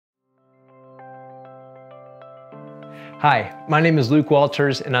Hi, my name is Luke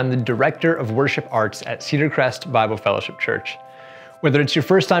Walters, and I'm the Director of Worship Arts at Cedar Crest Bible Fellowship Church. Whether it's your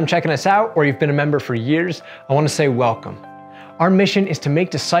first time checking us out or you've been a member for years, I want to say welcome. Our mission is to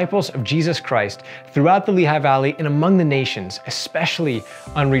make disciples of Jesus Christ throughout the Lehigh Valley and among the nations, especially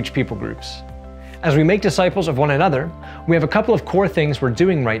Unreached People Groups. As we make disciples of one another, we have a couple of core things we're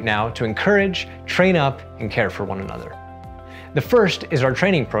doing right now to encourage, train up, and care for one another. The first is our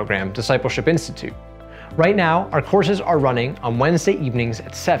training program, Discipleship Institute. Right now, our courses are running on Wednesday evenings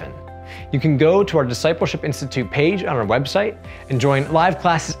at 7. You can go to our Discipleship Institute page on our website and join live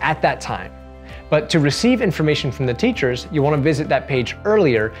classes at that time. But to receive information from the teachers, you want to visit that page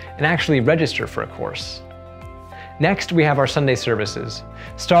earlier and actually register for a course. Next, we have our Sunday services.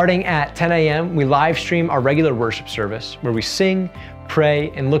 Starting at 10 a.m., we live stream our regular worship service where we sing,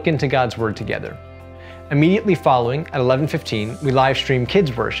 pray, and look into God's Word together. Immediately following, at 11:15, we live stream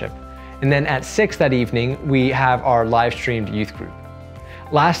kids worship. And then at 6 that evening, we have our live streamed youth group.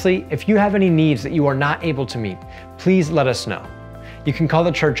 Lastly, if you have any needs that you are not able to meet, please let us know. You can call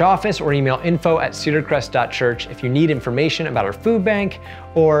the church office or email info@cedarcrest.church if you need information about our food bank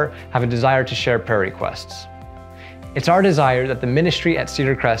or have a desire to share prayer requests. It's our desire that the ministry at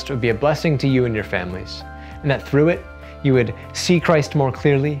Cedar Crest would be a blessing to you and your families, and that through it, you would see Christ more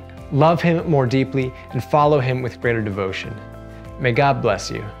clearly, love Him more deeply, and follow Him with greater devotion. May God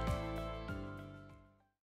bless you.